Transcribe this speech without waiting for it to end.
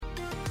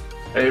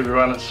Hey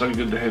everyone, it's so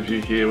good to have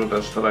you here with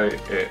us today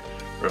at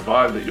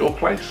Revive at Your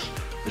Place.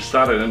 We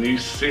started a new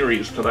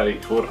series today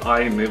called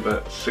I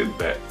Never Said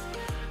That.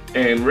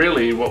 And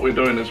really what we're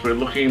doing is we're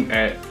looking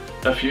at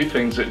a few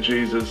things that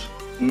Jesus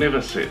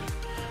never said.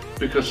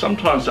 Because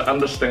sometimes to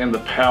understand the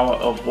power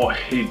of what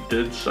he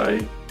did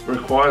say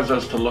requires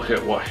us to look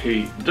at what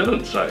he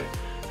didn't say.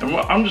 And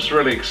I'm just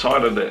really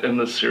excited that in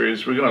this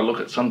series we're going to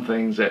look at some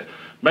things that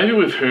maybe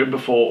we've heard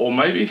before or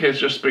maybe has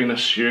just been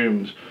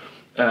assumed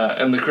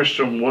in the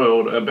Christian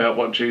world about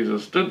what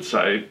Jesus did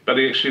say, but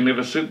he actually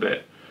never said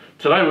that.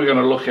 Today we're going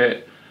to look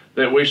at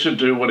that we should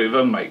do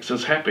whatever makes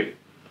us happy.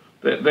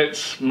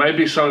 That's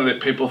maybe something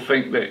that people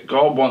think that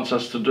God wants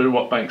us to do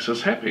what makes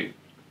us happy.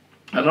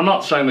 And I'm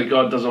not saying that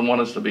God doesn't want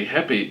us to be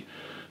happy,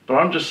 but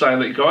I'm just saying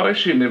that God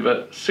actually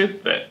never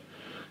said that.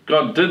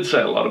 God did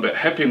say a lot about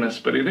happiness,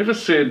 but he never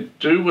said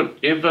do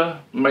whatever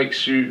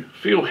makes you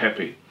feel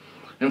happy.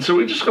 And so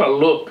we're just going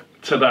to look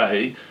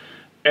today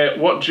at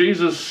what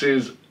Jesus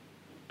says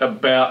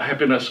about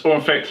happiness, or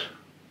in fact,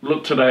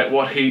 look today at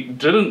what he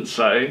didn't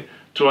say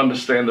to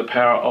understand the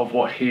power of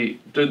what he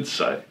did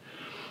say.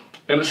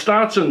 And it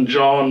starts in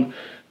John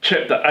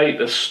chapter 8,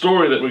 a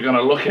story that we're going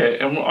to look at.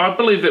 And I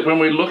believe that when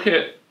we look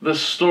at this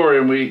story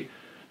and we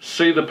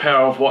see the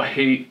power of what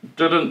he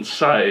didn't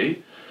say,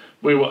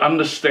 we will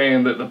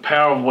understand that the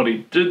power of what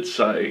he did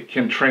say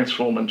can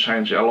transform and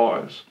change our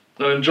lives.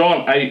 And in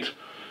John 8,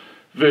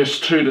 verse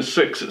 2 to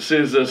 6, it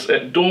says this: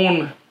 At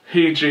dawn,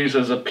 he,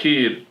 Jesus,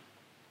 appeared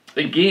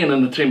again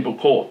in the temple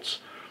courts,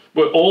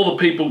 where all the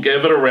people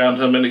gathered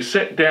around him, and he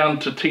sat down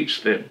to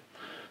teach them.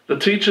 The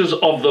teachers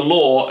of the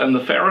law and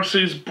the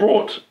Pharisees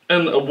brought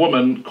in a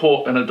woman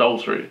caught in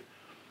adultery.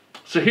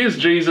 So here's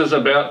Jesus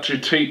about to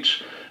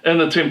teach in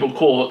the temple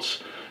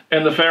courts,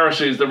 and the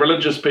Pharisees, the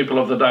religious people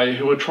of the day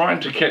who were trying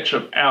to catch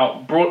him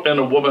out, brought in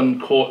a woman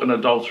caught in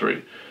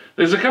adultery.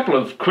 There's a couple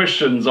of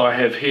questions I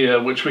have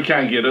here which we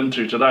can't get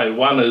into today.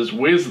 One is,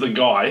 where's the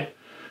guy?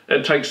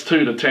 It takes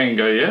two to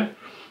tango, yeah?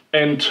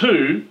 And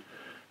two,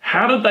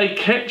 how did they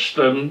catch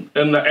them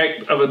in the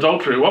act of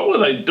adultery? What were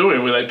they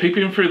doing? Were they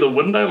peeping through the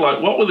window?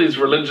 Like, what were these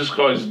religious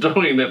guys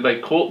doing that they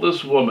caught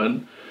this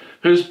woman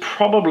who's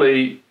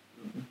probably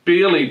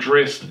barely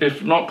dressed,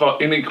 if not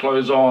got any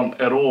clothes on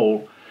at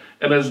all,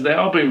 and has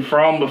now been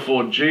thrown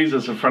before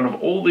Jesus in front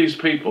of all these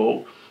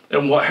people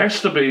in what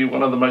has to be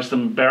one of the most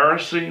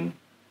embarrassing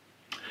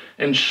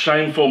and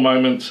shameful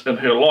moments in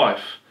her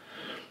life?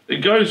 It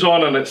goes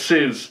on and it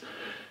says,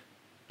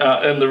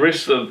 in the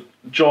rest of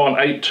John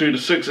 8, 2 to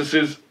 6, it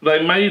says,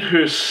 they made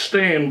her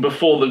stand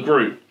before the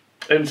group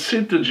and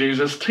said to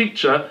Jesus,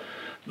 Teacher,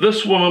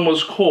 this woman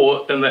was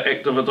caught in the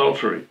act of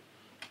adultery.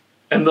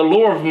 And the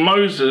law of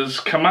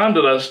Moses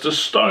commanded us to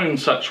stone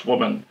such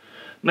women.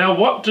 Now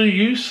what do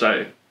you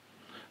say?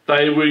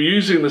 They were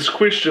using this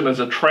question as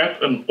a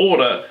trap in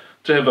order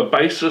to have a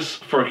basis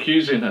for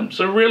accusing him.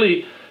 So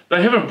really,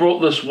 they haven't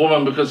brought this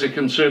woman because they're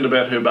concerned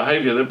about her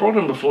behavior. They brought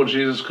him before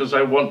Jesus because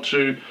they want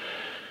to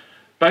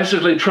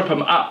basically trip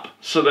him up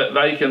so that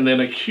they can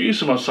then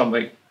accuse him of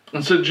something.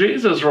 And so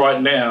Jesus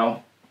right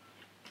now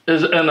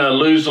is in a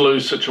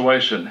lose-lose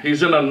situation.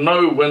 He's in a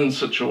no-win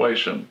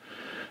situation.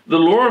 The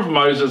law of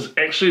Moses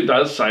actually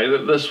does say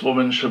that this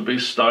woman should be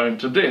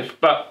stoned to death.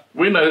 But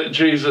we know that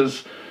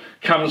Jesus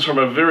comes from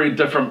a very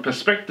different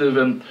perspective.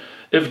 And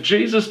if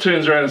Jesus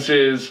turns around and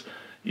says,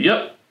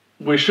 yep,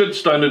 we should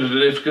stone her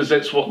to death because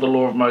that's what the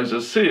law of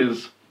Moses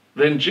says,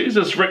 then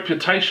Jesus'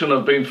 reputation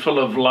of being full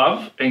of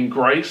love and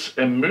grace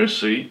and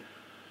mercy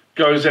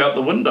goes out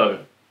the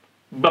window.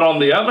 But on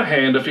the other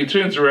hand, if he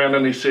turns around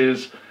and he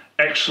says,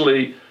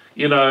 actually,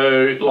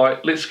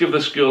 let's give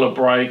this girl a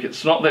break,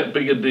 it's not that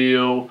big a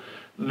deal,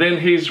 then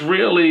he's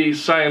really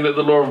saying that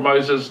the law of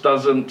Moses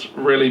doesn't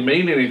really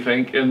mean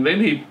anything, and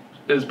then he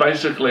is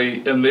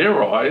basically, in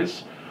their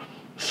eyes,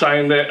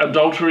 saying that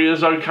adultery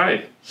is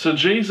okay. So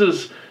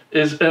Jesus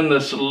is in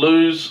this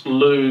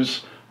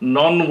lose-lose,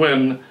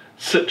 non-win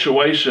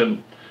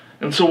situation.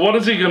 And so what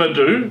is he going to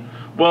do?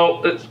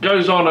 Well, it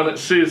goes on and it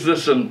says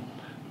this in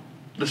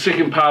the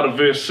second part of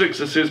verse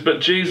 6. It says,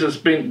 but Jesus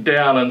bent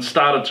down and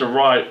started to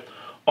write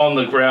on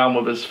the ground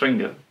with his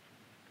finger.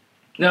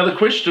 Now the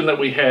question that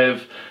we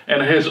have,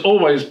 and has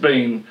always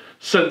been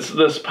since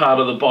this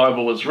part of the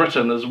Bible was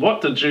written, is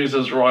what did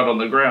Jesus write on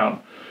the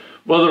ground?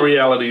 Well, the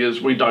reality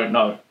is we don't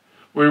know.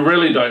 We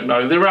really don't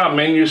know. There are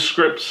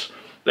manuscripts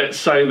that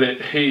say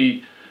that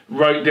he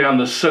wrote down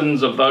the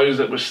sins of those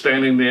that were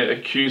standing there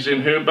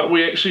accusing her, but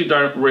we actually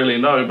don't really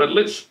know. But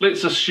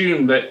let's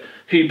assume that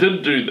he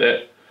did do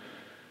that.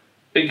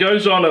 It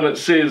goes on and it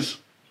says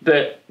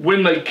that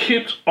when they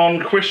kept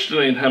on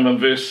questioning him in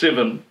verse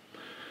 7,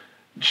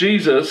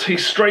 Jesus, he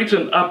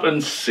straightened up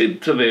and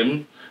said to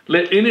them,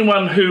 let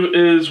anyone who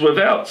is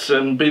without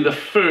sin be the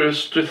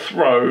first to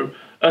throw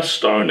a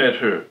stone at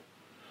her.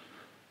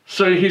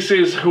 So he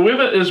says,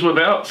 whoever is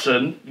without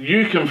sin,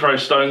 you can throw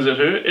stones at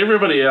her.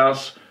 Everybody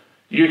else,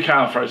 you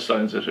can't throw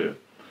stones at her.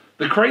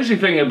 The crazy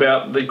thing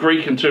about the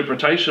Greek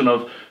interpretation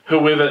of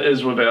whoever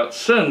is without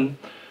sin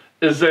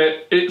is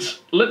that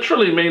it's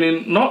literally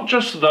meaning not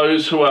just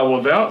those who are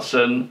without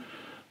sin,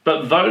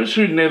 but those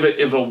who never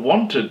ever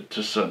wanted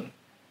to sin.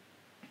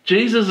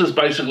 Jesus is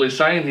basically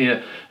saying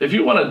here, if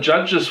you want to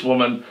judge this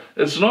woman,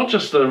 it's not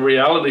just the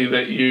reality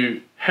that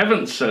you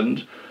haven't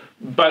sinned,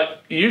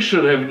 but you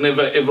should have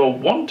never ever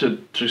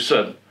wanted to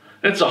sin.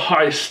 It's a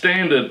high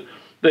standard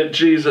that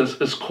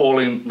Jesus is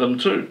calling them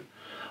to.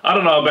 I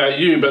don't know about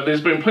you, but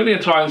there's been plenty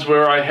of times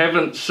where I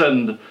haven't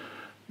sinned,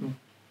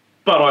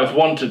 but I've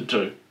wanted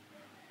to.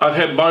 I've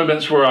had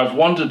moments where I've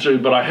wanted to,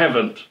 but I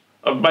haven't.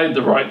 I've made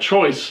the right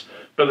choice,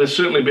 but there's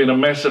certainly been a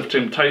massive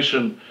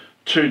temptation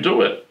to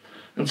do it.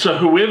 And so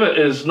whoever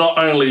is not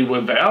only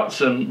without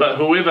sin, but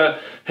whoever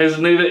has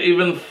never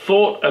even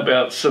thought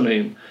about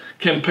sinning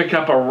can pick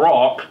up a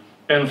rock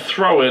and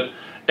throw it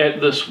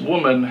at this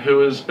woman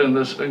who is in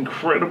this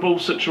incredible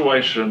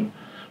situation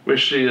where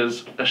she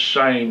is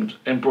ashamed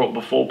and brought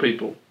before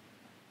people.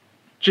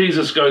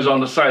 Jesus goes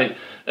on to say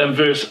in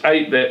verse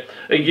 8 that,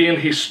 again,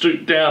 he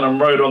stooped down and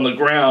wrote on the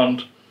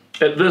ground.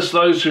 At this,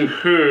 those who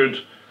heard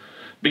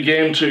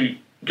began to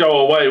go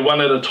away one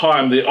at a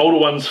time, the older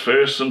ones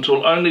first,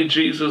 until only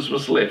Jesus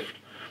was left.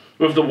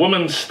 With the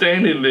woman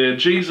standing there,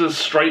 Jesus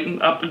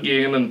straightened up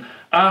again and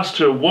asked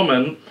her,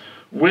 "Woman,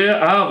 where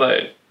are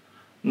they?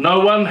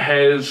 No one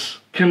has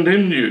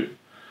condemned you."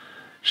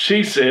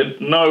 She said,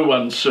 "No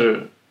one,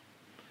 sir."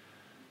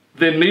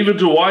 "Then neither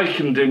do I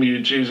condemn you,"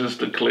 Jesus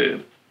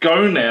declared.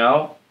 "Go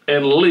now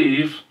and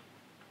leave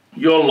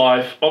your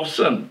life of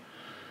sin."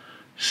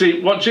 See,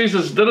 what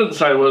Jesus didn't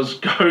say was,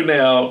 go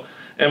now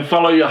and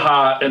follow your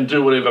heart and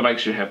do whatever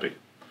makes you happy.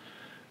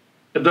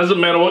 It doesn't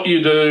matter what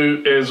you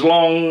do as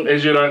long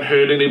as you don't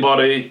hurt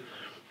anybody.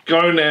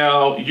 Go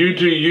now, you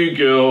do you,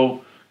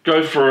 girl,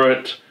 go for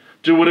it,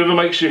 do whatever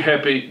makes you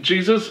happy.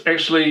 Jesus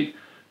actually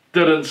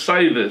didn't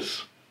say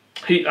this.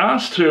 He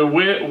asked her,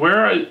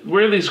 where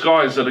are these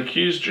guys that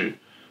accused you?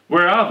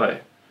 Where are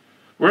they?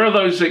 Where are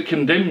those that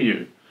condemn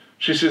you?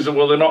 She says,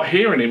 well, they're not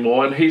here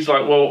anymore. And he's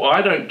like, well,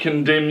 I don't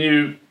condemn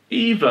you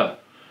either.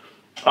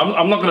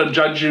 I'm not going to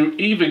judge you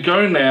either.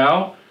 Go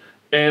now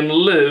and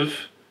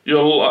leave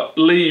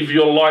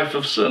your life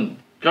of sin.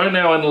 Go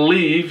now and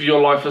leave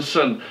your life of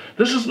sin.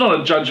 This is not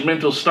a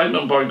judgmental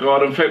statement by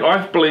God. In fact,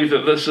 I believe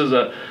that this is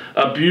a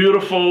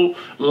beautiful,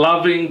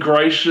 loving,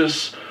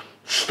 gracious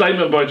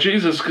statement by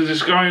Jesus, because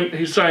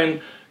he's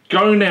saying,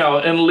 go now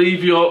and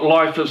leave your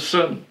life of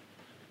sin.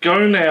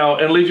 Go now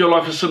and leave your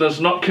life of sin. It's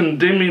not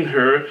condemning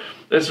her.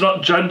 It's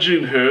not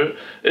judging her.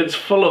 It's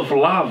full of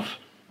love.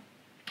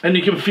 And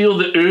you can feel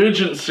the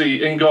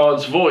urgency in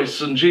God's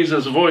voice, in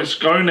Jesus' voice.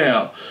 Go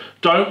now.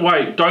 Don't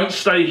wait. Don't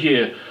stay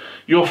here.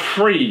 You're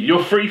free.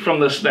 You're free from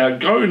this now.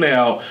 Go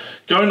now.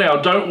 Go now.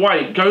 Don't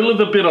wait. Go live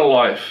a better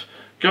life.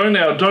 Go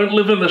now. Don't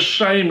live in the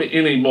shame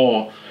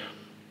anymore.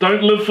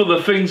 Don't live for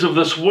the things of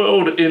this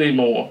world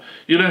anymore.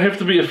 You don't have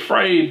to be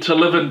afraid to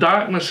live in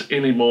darkness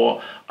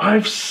anymore.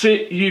 I've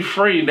set you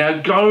free.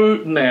 Now go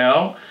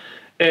now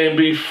and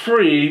be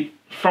free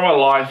from a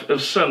life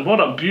of sin. What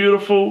a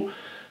beautiful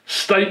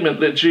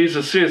statement that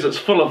Jesus says. It's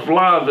full of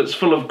love. It's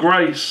full of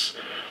grace.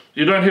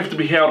 You don't have to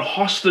be held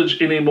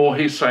hostage anymore,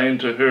 he's saying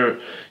to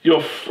her.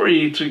 You're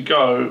free to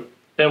go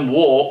and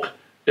walk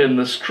in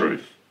this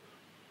truth.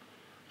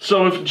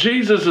 So if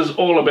Jesus is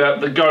all about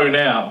the go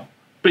now,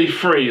 be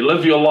free,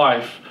 live your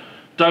life,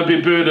 don't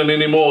be burdened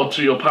anymore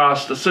to your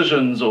past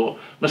decisions or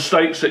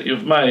mistakes that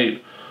you've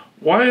made,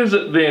 why is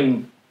it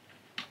then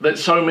that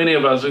so many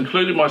of us,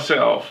 including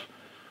myself,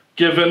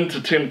 give in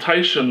to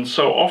temptation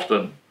so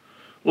often?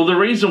 Well, the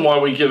reason why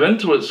we give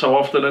into it so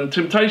often, and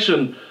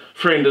temptation,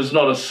 friend, is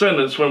not a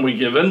sin, it's when we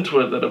give into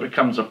it that it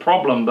becomes a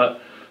problem,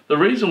 but the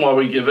reason why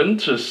we give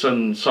into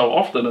sin so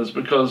often is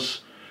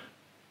because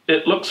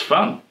it looks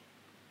fun.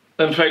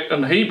 In fact,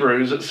 in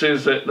Hebrews, it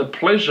says that the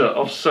pleasure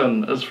of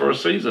sin is for a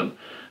season.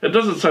 It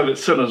doesn't say that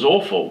sin is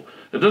awful.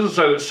 It doesn't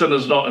say that sin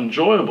is not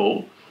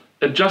enjoyable.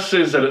 It just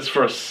says that it's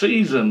for a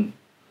season.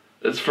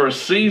 It's for a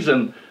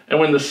season. And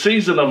when the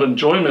season of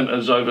enjoyment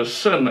is over,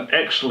 sin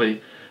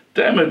actually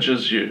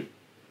damages you.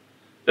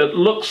 It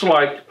looks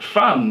like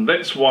fun.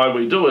 That's why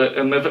we do it.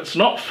 And if it's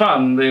not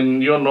fun,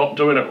 then you're not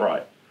doing it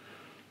right.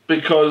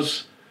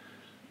 Because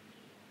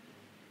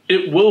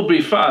it will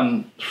be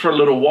fun for a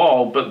little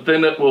while, but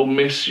then it will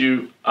mess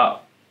you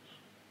up.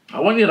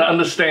 I want you to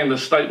understand the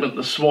statement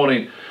this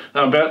morning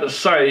I'm about to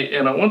say,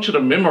 and I want you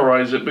to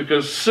memorize it,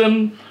 because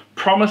sin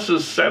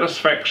promises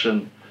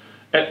satisfaction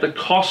at the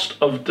cost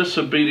of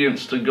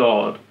disobedience to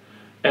God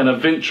and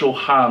eventual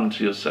harm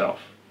to yourself.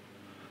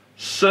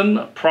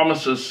 Sin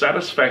promises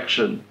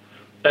satisfaction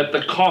at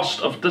the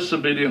cost of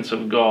disobedience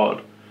of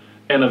God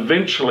and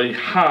eventually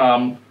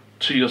harm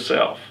to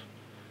yourself.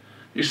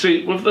 You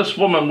see, with this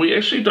woman, we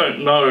actually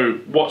don't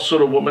know what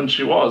sort of woman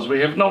she was.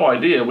 We have no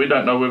idea. We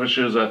don't know whether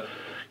she was a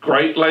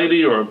great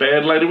lady or a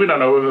bad lady. We don't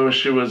know whether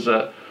she was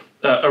a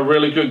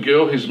really good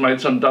girl who's made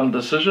some dumb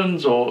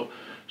decisions, or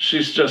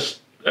she's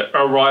just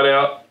a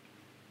right-out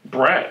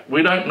brat.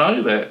 We don't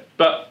know that.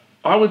 But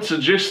I would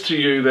suggest to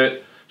you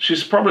that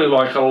she's probably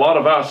like a lot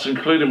of us,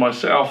 including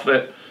myself,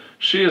 that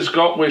she has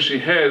got where she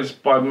has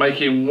by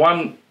making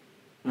one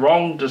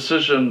wrong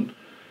decision,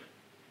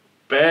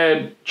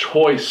 bad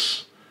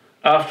choice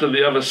after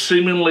the other,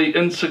 seemingly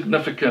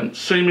insignificant,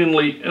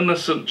 seemingly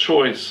innocent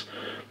choice,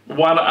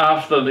 one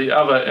after the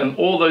other, and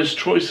all those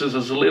choices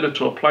has led her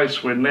to a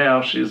place where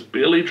now she is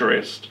barely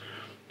dressed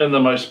in the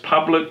most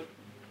public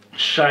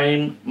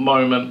shame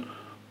moment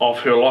of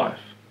her life.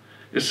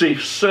 You see,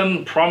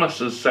 sin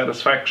promises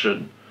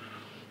satisfaction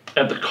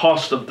at the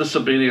cost of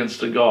disobedience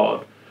to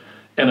God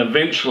and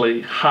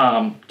eventually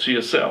harm to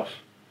yourself.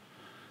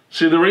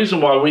 See, the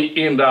reason why we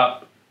end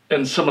up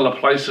in similar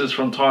places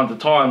from time to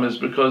time is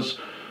because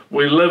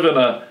we live in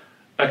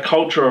a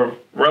culture of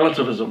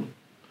relativism.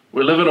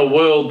 We live in a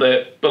world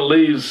that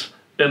believes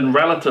in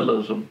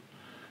relativism.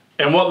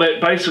 And what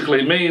that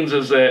basically means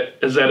is that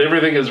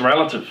everything is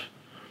relative.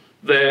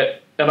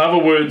 That, in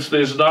other words,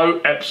 there's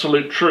no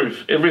absolute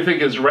truth.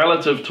 Everything is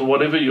relative to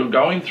whatever you're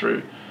going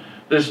through.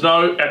 There's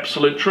no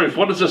absolute truth.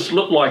 What does this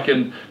look like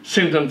in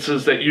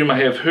sentences that you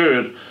may have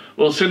heard?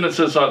 Well,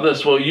 sentences like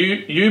this: well,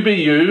 you be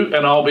you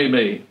and I'll be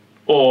me.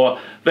 Or,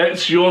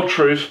 that's your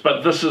truth,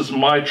 but this is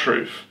my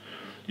truth.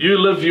 You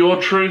live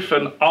your truth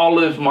and I'll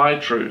live my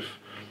truth.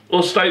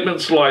 Or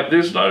statements like,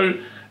 there's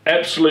no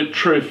absolute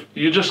truth.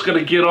 You're just going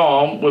to get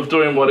on with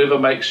doing whatever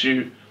makes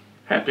you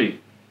happy.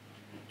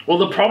 Well,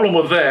 the problem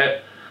with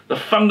that, the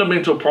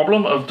fundamental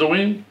problem of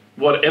doing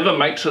whatever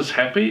makes us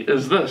happy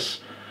is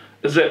this,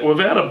 is that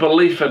without a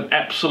belief in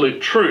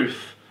absolute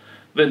truth,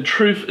 then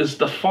truth is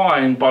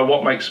defined by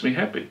what makes me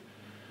happy.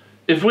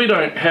 If we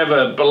don't have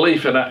a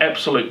belief in an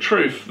absolute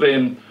truth,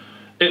 then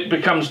it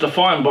becomes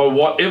defined by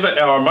whatever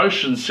our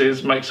emotion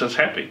says makes us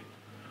happy.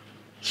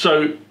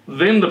 So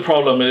then the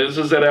problem is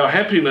that our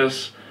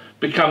happiness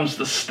becomes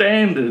the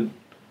standard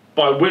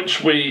by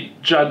which we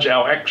judge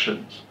our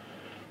actions.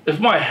 If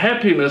my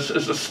happiness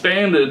is the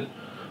standard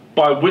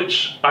by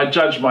which I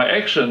judge my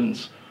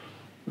actions,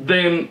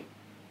 then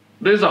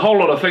there's a whole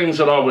lot of things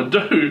that I would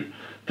do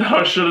that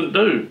I shouldn't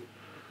do.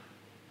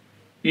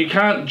 You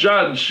can't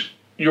judge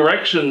your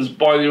actions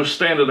by your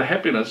standard of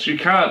happiness. You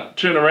can't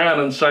turn around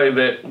and say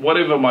that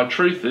whatever my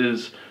truth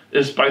is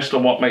based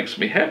on what makes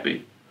me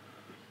happy.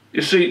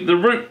 You see, the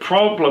root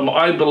problem,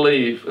 I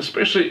believe,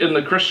 especially in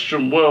the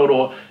Christian world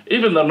or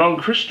even the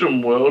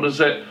non-Christian world, is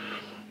that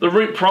the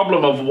root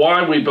problem of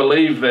why we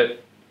believe that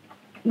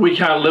we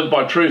can't live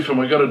by truth and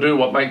we've got to do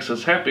what makes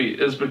us happy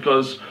is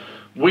because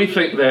we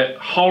think that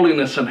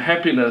holiness and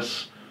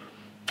happiness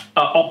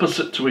are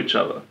opposite to each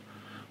other.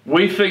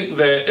 We think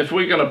that if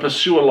we're going to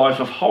pursue a life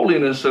of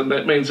holiness, then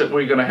that means that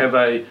we're going to have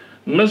a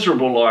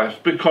miserable life,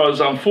 because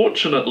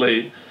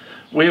unfortunately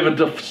we have a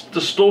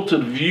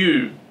distorted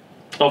view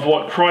of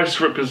what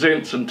Christ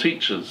represents and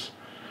teaches.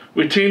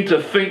 We tend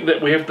to think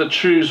that we have to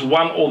choose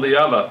one or the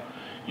other.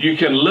 You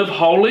can live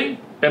holy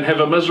and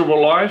have a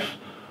miserable life,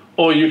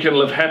 or you can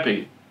live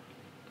happy.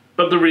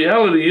 But the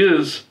reality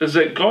is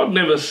that God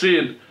never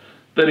said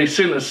that he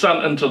sent his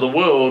son into the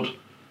world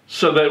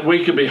so that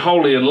we could be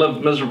holy and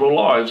live miserable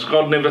lives.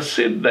 God never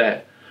said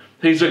that.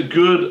 He's a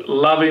good,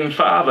 loving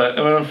Father.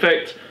 And in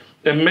fact,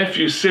 in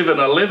Matthew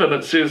 7:11,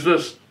 it says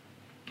this: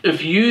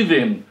 if you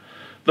then,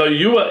 though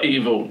you are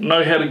evil,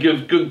 know how to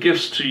give good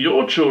gifts to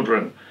your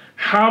children,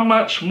 how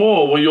much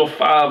more will your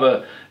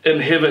Father in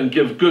heaven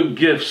give good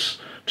gifts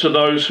to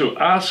those who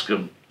ask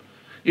him?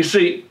 You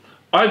see,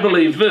 I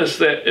believe this,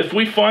 that if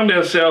we find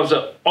ourselves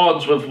at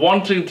odds with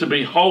wanting to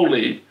be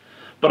holy,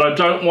 but I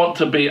don't want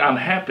to be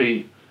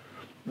unhappy,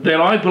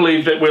 then I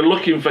believe that we're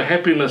looking for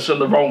happiness in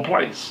the wrong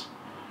place.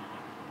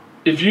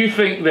 If you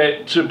think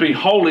that to be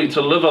holy,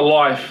 to live a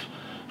life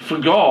for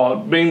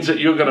God, means that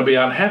you're going to be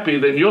unhappy,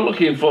 then you're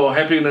looking for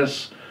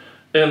happiness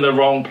in the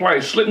wrong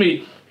place. Let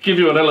me give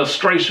you an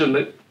illustration,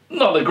 that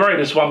not the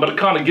greatest one, but it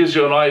kind of gives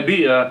you an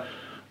idea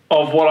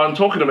of what I'm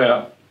talking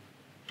about.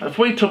 If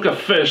we took a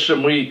fish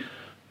and we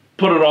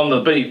put it on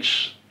the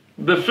beach,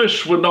 the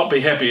fish would not be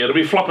happy. It'd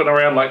be flopping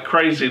around like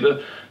crazy.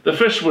 The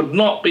fish would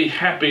not be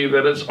happy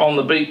that it's on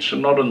the beach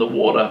and not in the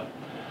water.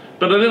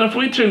 But then if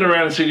we turned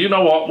around and said, you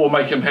know what will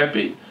make him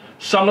happy?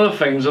 Some of the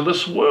things of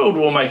this world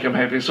will make him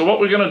happy. So what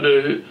we're going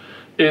to do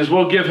is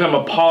we'll give him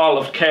a pile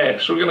of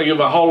cash. We're going to give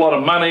him a whole lot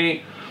of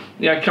money,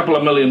 a couple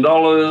of $1 million.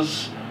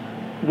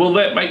 Will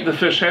that make the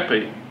fish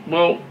happy?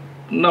 Well,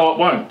 no, it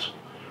won't.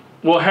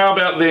 Well, how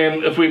about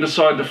then if we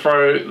decide to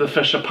throw the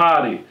fish a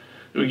party?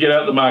 We get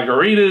out the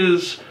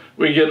margaritas,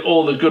 we get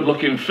all the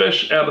good-looking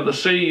fish out of the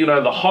sea,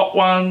 the hot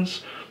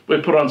ones.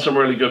 We put on some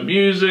really good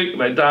music,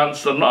 they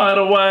dance the night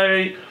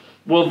away.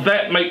 Will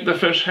that make the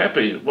fish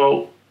happy?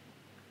 Well,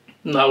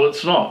 no,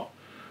 it's not.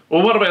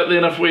 Well, what about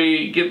then if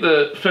we get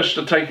the fish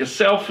to take a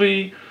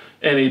selfie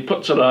and he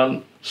puts it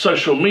on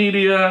social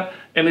media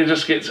and he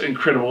just gets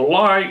incredible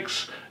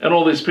likes and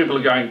all these people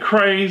are going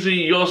crazy,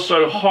 you're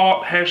so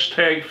hot,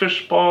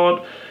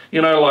 #fishpod,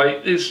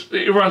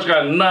 everyone's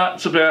going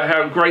nuts about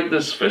how great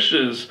this fish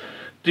is.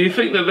 Do you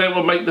think that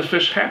will make the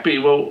fish happy?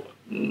 Well,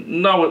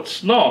 no,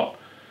 it's not.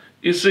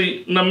 You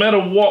see, no matter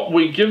what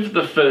we give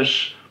the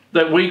fish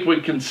that we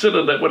would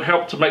consider that would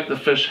help to make the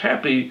fish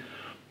happy,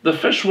 the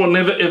fish will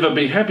never ever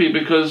be happy,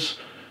 because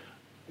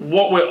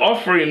what we're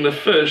offering the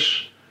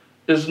fish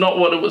is not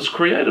what it was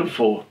created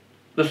for.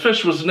 The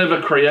fish was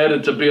never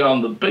created to be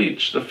on the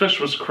beach. The fish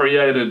was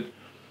created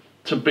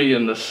to be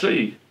in the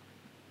sea.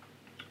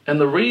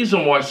 And the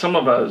reason why some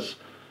of us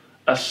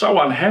are so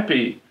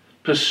unhappy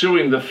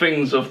pursuing the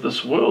things of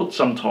this world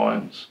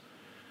sometimes,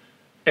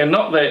 and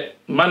not that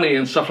money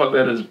and stuff like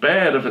that is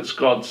bad if it's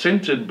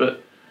God-centered,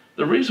 but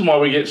the reason why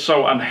we get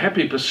so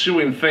unhappy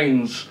pursuing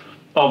things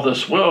of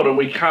this world and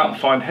we can't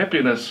find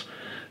happiness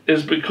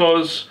is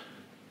because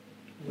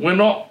we're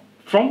not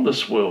from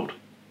this world.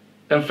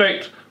 In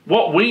fact,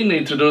 what we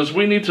need to do is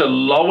we need to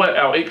lower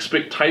our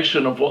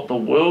expectation of what the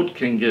world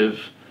can give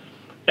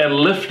and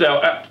lift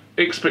our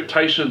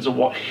expectations of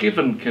what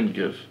heaven can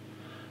give.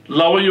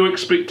 Lower your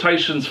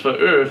expectations for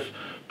earth,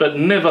 but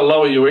never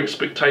lower your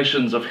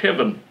expectations of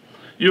heaven.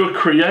 You are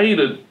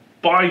created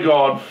by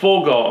God,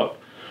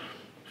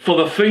 for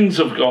the things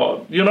of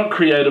God. You're not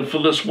created for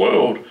this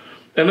world.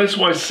 And that's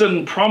why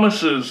sin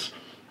promises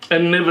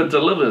and never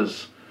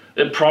delivers.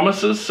 It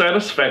promises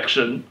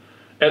satisfaction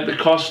at the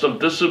cost of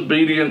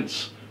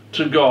disobedience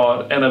to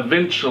God and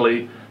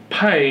eventually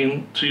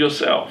pain to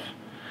yourself.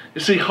 You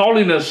see,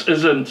 holiness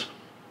isn't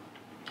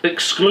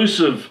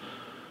exclusive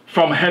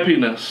from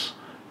happiness.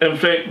 In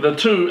fact, the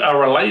two are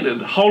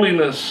related.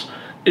 Holiness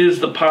is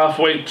the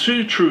pathway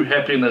to true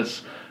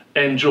happiness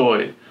and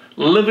joy.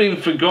 Living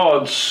for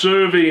God,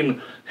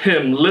 serving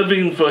Him,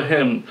 living for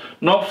Him,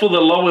 not for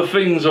the lower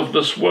things of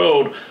this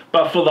world,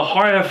 but for the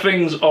higher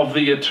things of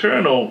the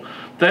eternal.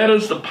 That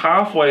is the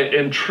pathway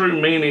and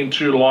true meaning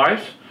to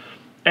life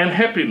and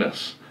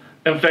happiness.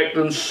 In fact,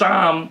 in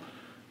Psalm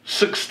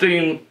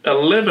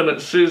 16:11,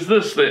 it says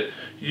this, that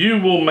you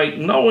will make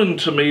known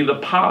to me the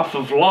path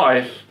of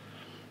life.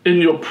 In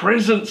your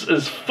presence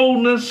is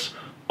fullness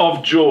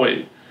of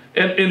joy,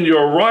 and in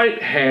your right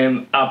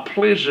hand are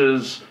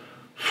pleasures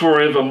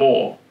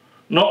forevermore.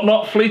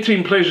 Not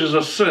fleeting pleasures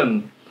of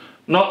sin,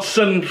 not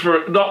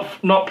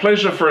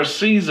pleasure for a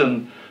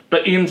season,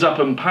 but ends up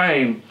in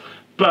pain,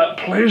 but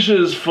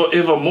pleasures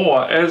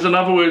forevermore. As in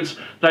other words,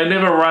 they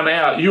never run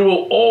out. You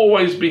will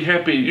always be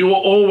happy. You will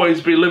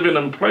always be living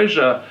in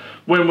pleasure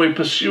when we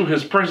pursue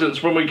His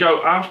presence, when we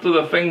go after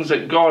the things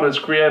that God has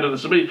created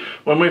us to be,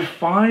 when we're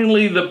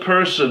finally the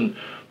person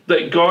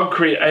that God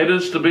created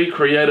us to be,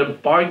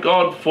 created by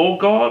God, for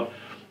God.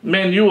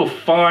 Man, you will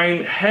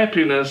find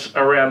happiness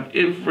around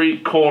every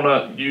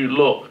corner you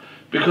look,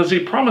 because He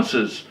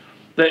promises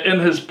that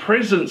in His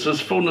presence is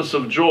fullness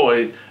of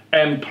joy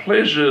and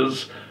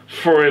pleasures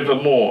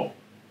forevermore.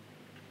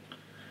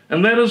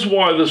 And that is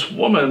why this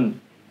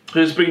woman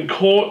who's been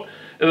caught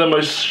in the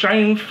most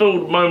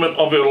shame-filled moment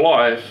of her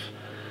life,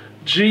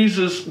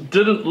 Jesus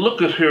didn't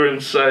look at her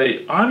and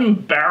say, I'm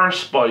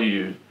embarrassed by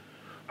you.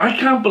 I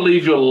can't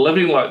believe you're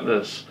living like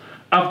this.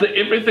 After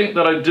everything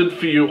that I did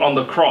for you on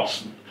the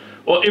cross,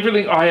 or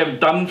everything I have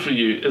done for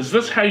you, is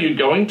this how you're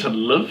going to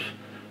live?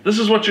 This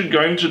is what you're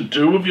going to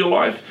do with your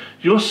life?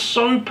 You're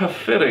so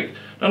pathetic.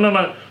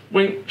 No.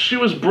 When she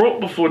was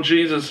brought before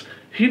Jesus,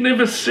 He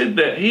never said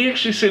that. He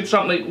actually said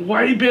something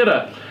way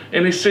better.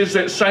 And He says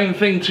that same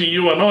thing to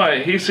you and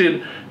I. He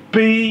said,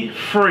 be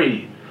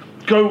free.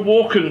 Go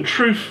walk in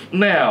truth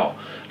now.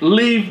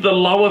 Leave the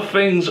lower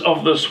things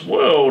of this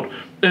world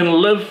and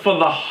live for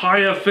the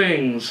higher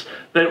things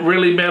that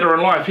really matter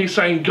in life. He's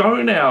saying,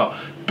 go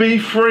now. Be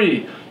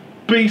free.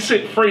 Be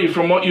set free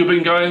from what you've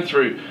been going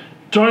through.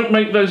 Don't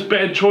make those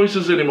bad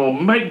choices anymore.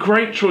 Make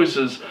great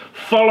choices.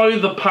 Follow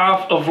the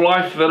path of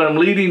life that I'm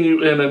leading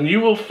you in, and you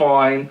will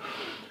find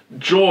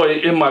joy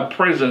in my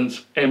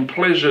presence and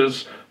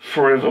pleasures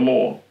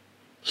forevermore.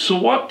 So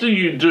what do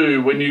you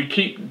do when you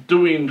keep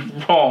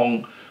doing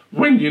wrong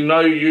when you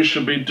know you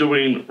should be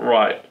doing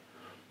right?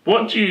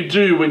 What do you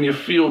do when you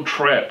feel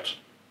trapped?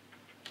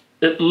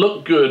 It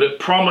looked good, it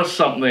promised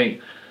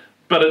something,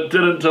 but it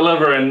didn't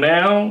deliver, and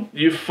now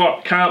you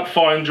can't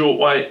find your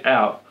way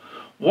out.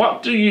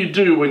 What do you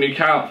do when you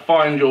can't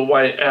find your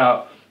way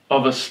out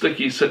of a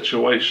sticky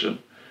situation?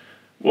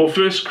 Well,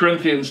 1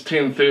 Corinthians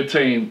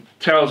 10:13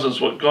 tells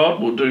us what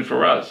God will do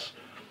for us.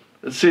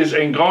 It says,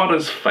 and God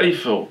is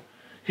faithful.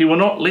 He will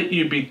not let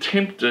you be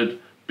tempted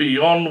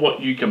beyond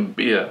what you can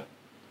bear.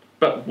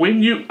 But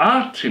when you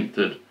are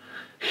tempted,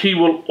 He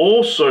will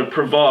also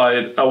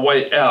provide a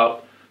way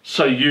out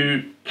so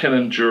you can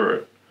endure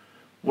it.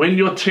 When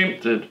you're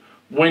tempted,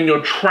 when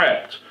you're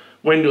trapped,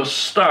 when you're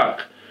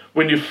stuck,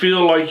 when you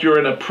feel like you're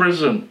in a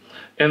prison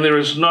and there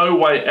is no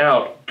way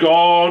out,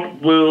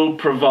 God will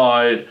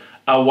provide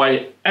a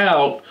way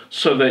out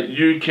so that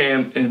you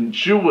can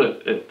endure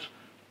it.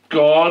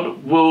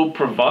 God will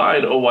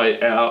provide a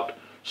way out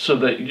so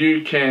that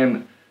you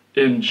can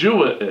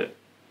endure it.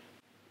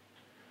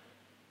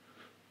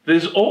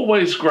 There's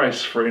always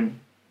grace, friend.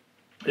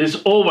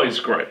 There's always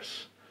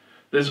grace.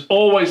 There's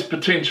always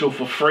potential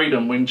for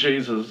freedom when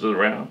Jesus is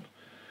around.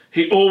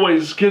 He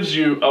always gives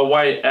you a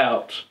way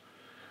out.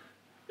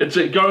 It's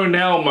a go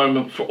now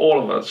moment for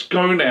all of us.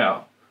 Go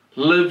now.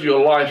 Live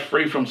your life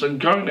free from sin.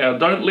 Go now.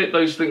 Don't let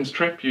those things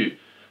trap you.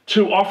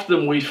 Too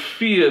often we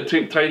fear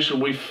temptation.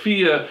 We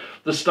fear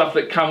the stuff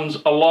that comes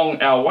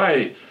along our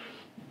way.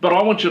 But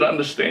I want you to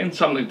understand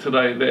something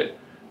today, that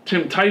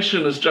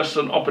temptation is just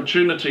an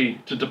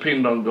opportunity to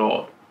depend on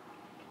God.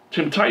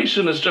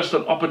 Temptation is just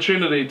an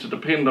opportunity to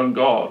depend on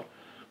God.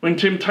 When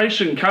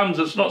temptation comes,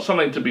 it's not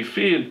something to be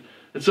feared.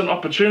 It's an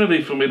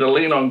opportunity for me to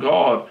lean on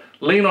God,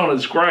 lean on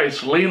His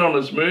grace, lean on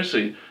His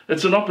mercy.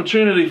 It's an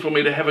opportunity for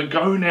me to have a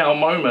go now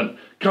moment.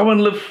 Go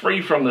and live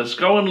free from this.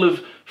 Go and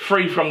live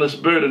free from this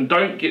burden.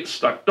 Don't get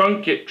stuck.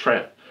 Don't get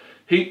trapped.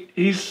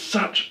 He's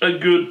such a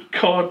good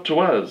God to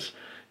us.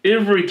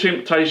 Every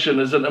temptation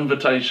is an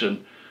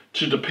invitation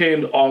to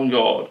depend on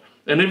God.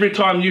 And every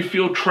time you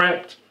feel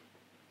trapped,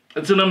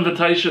 it's an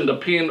invitation to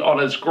depend on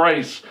His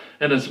grace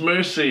and His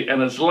mercy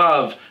and His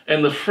love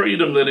and the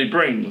freedom that He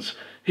brings.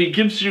 He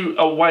gives you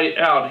a way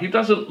out. He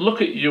doesn't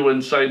look at you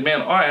and say,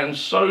 man, I am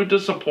so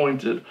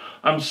disappointed.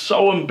 I'm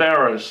so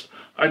embarrassed.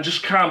 I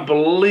just can't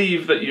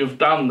believe that you've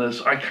done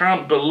this. I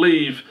can't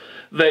believe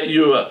that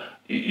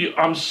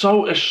I'm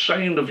so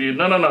ashamed of you.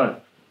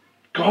 No.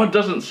 God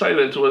doesn't say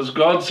that to us.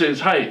 God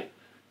says, hey,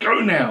 go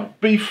now,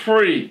 be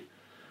free.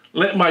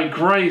 Let my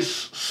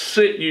grace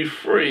set you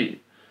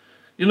free.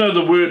 You know,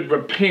 the word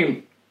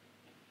repent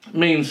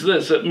means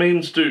this. It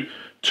means to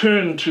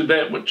turn to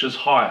that which is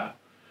higher.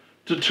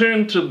 To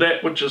turn to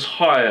that which is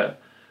higher.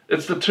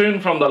 It's to turn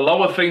from the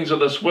lower things of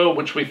this world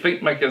which we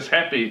think make us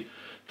happy,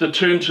 to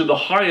turn to the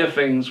higher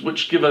things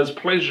which give us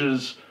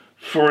pleasures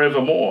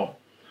forevermore.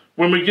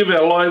 When we give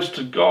our lives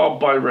to God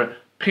by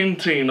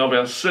repenting of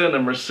our sin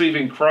and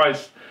receiving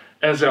Christ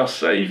as our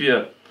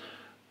Savior,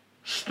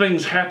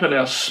 things happen.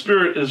 Our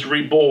spirit is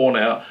reborn,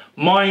 our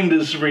mind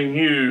is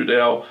renewed,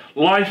 our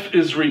life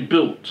is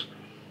rebuilt.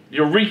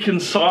 You're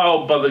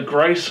reconciled by the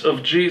grace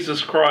of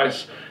Jesus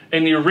Christ,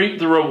 and you reap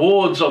the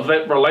rewards of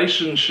that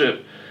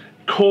relationship,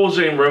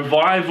 causing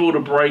revival to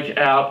break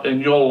out in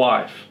your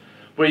life,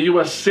 where you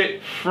are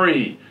set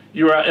free.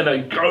 You are in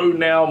a go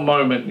now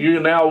moment. You're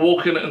now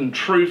walking in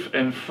truth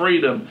and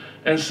freedom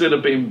instead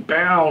of being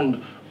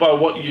bound by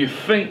what you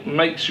think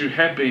makes you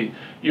happy.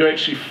 You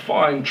actually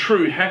find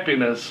true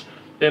happiness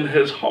in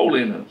His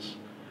holiness.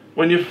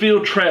 When you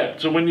feel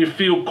trapped and when you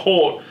feel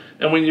caught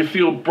and when you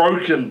feel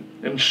broken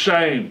and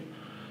shame,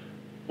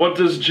 what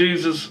does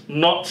Jesus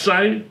not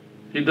say?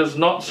 He does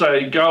not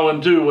say, go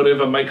and do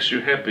whatever makes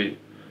you happy.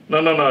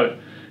 No.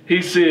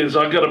 He says,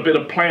 I got a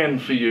better plan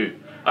for you.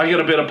 I got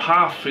a better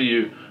path for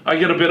you. I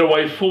got a better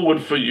way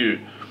forward for you.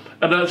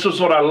 And that's just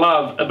what I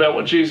love about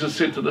what Jesus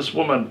said to this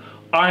woman.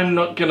 I'm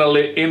not going to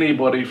let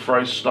anybody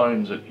throw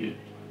stones at you.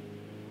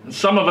 And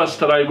some of us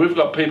today, we've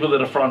got people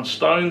that are throwing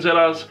stones at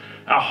us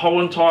our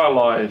whole entire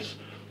lives.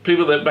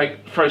 People that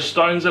throw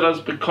stones at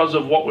us because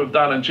of what we've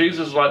done. And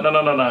Jesus is like,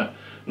 no.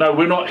 No,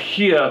 we're not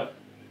here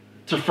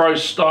to throw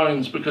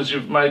stones because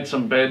you've made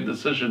some bad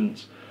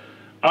decisions.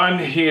 I'm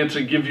here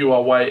to give you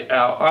a way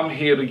out. I'm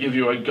here to give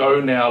you a go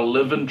now,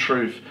 live in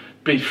truth,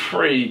 be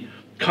free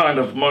kind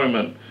of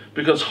moment.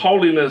 Because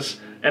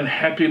holiness and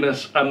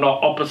happiness are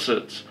not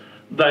opposites.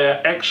 They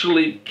are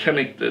actually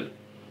connected.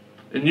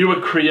 And you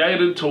were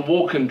created to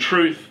walk in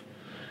truth.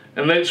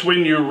 And that's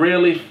when you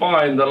really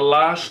find the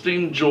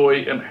lasting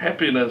joy and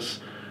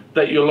happiness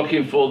that you're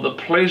looking for. The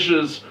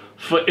pleasures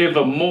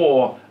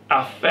forevermore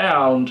are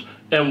found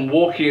in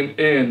walking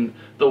in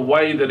the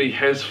way that He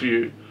has for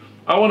you.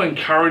 I want to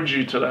encourage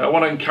you today. I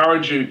want to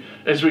encourage you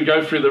as we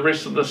go through the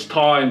rest of this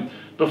time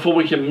before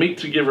we can meet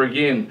together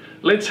again.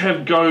 Let's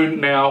have go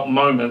now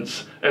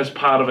moments as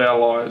part of our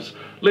lives.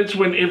 Let's,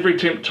 when every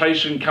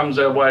temptation comes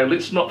our way,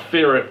 let's not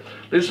fear it.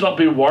 Let's not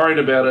be worried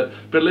about it,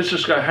 but let's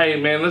just go, hey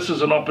man, this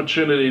is an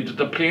opportunity to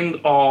depend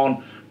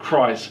on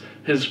Christ,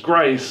 His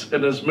grace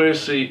and His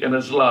mercy and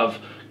His love.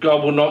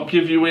 God will not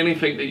give you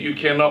anything that you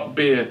cannot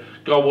bear.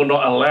 God will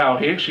not allow.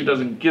 He actually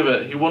doesn't give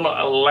it. He will not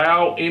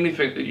allow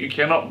anything that you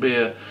cannot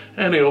bear.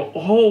 And He'll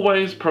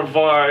always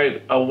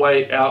provide a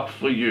way out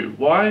for you.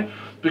 Why?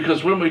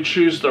 Because when we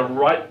choose the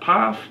right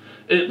path,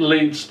 it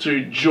leads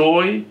to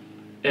joy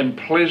and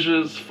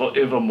pleasures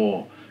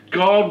forevermore.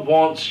 God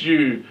wants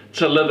you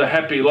to live a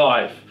happy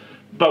life,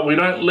 but we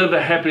don't live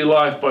a happy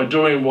life by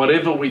doing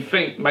whatever we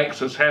think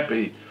makes us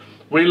happy.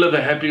 We live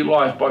a happy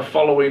life by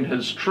following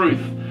His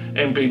truth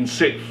and being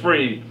set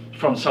free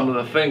from some of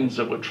the things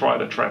that would try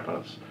to trap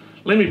us.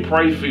 Let me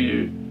pray for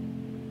you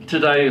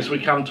today as we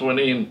come to an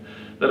end,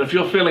 that if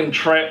you're feeling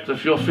trapped,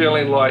 if you're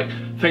feeling like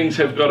things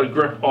have got a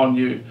grip on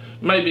you,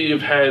 maybe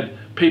you've had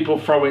people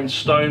throwing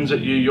stones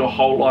at you your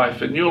whole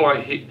life, and you're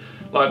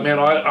like man,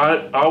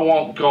 I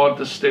want God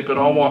to step in.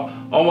 I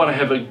want to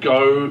have a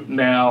go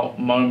now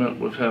moment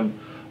with Him.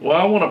 Well,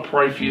 I want to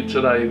pray for you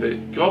today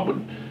that God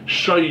would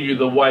show you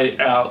the way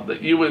out,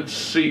 that you would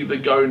see the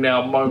go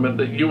now moment,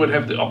 that you would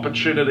have the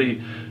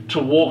opportunity to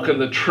walk in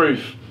the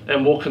truth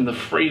and walk in the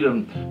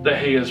freedom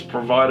that He has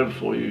provided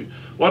for you.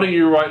 Why don't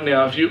you right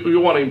now, if you're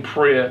wanting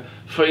prayer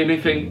for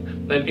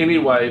anything in any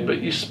way, but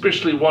you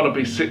especially want to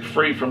be set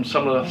free from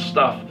some of the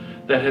stuff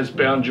that has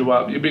bound you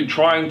up. You've been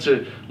trying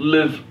to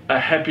live a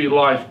happy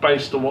life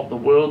based on what the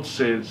world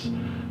says,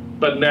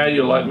 but now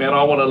you're like, man,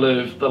 I want to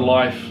live the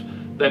life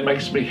that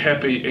makes me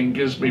happy and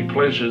gives me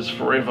pleasures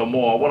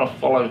forevermore. I want to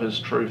follow His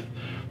truth.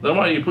 Then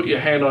why don't you put your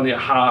hand on your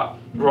heart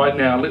right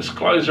now? Let's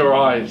close our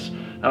eyes.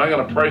 And I'm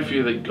going to pray for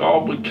you that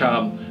God would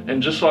come,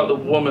 and just like the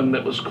woman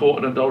that was caught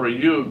in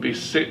adultery, you would be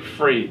set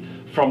free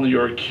from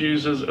your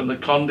accusers and the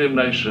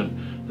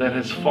condemnation that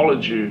has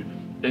followed you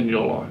in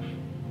your life.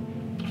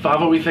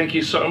 Father, we thank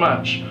you so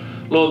much,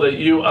 Lord, that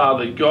you are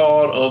the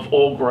God of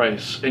all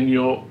grace, and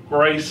your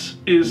grace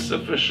is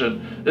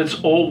sufficient.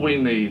 It's all we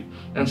need.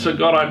 And so,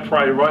 God, I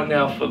pray right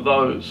now for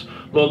those,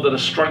 Lord, that are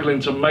struggling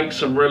to make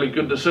some really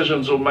good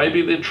decisions, or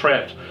maybe they're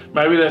trapped,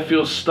 maybe they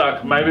feel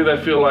stuck, maybe they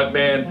feel like,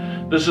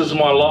 man, this is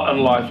my lot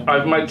in life.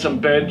 I've made some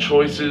bad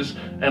choices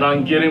and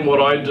I'm getting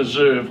what I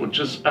deserve, which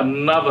is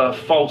another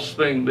false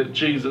thing that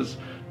Jesus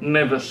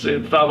never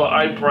said. Father,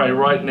 I pray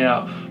right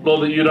now,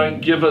 Lord, that you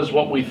don't give us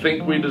what we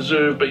think we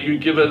deserve, but you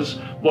give us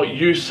what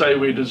you say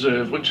we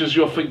deserve, which is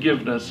your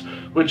forgiveness,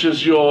 which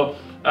is your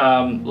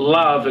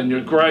love and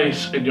your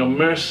grace and your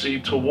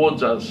mercy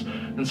towards us.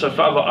 And so,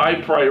 Father,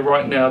 I pray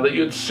right now that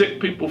you'd set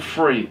people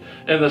free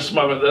in this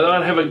moment, that they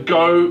don't have a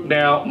go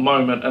now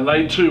moment, and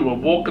they too will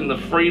walk in the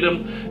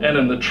freedom and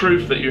in the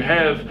truth that you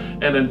have.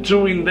 And in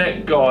doing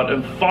that, God,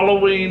 and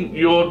following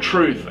your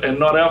truth and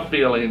not our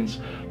feelings,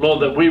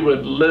 Lord, that we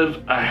would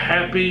live a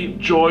happy,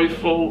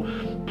 joyful,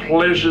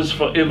 pleasures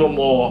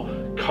forevermore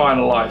kind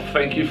of life.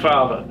 Thank you,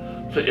 Father,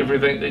 for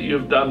everything that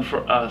you've done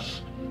for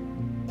us.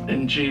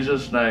 In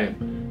Jesus'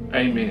 name,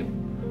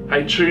 amen.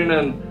 Hey, tune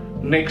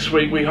in next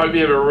week. We hope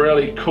you have a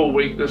really cool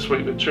week this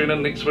week, but tune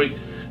in next week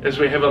as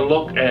we have a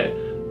look at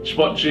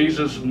what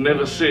Jesus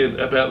never said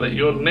about that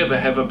you'll never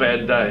have a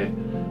bad day.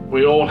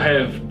 We all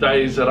have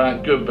days that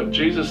aren't good, but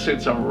Jesus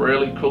said some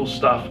really cool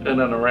stuff in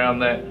and around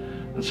that.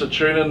 And so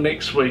tune in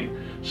next week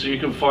so you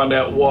can find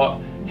out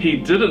what he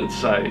didn't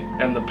say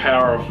and the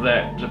power of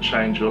that to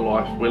change your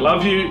life. We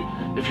love you.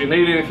 If you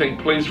need anything,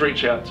 please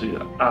reach out to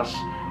us.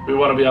 We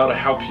want to be able to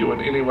help you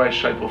in any way,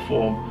 shape or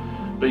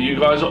form. But you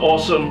guys are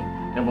awesome,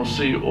 and we'll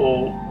see you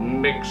all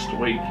next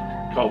week.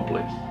 God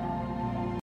bless.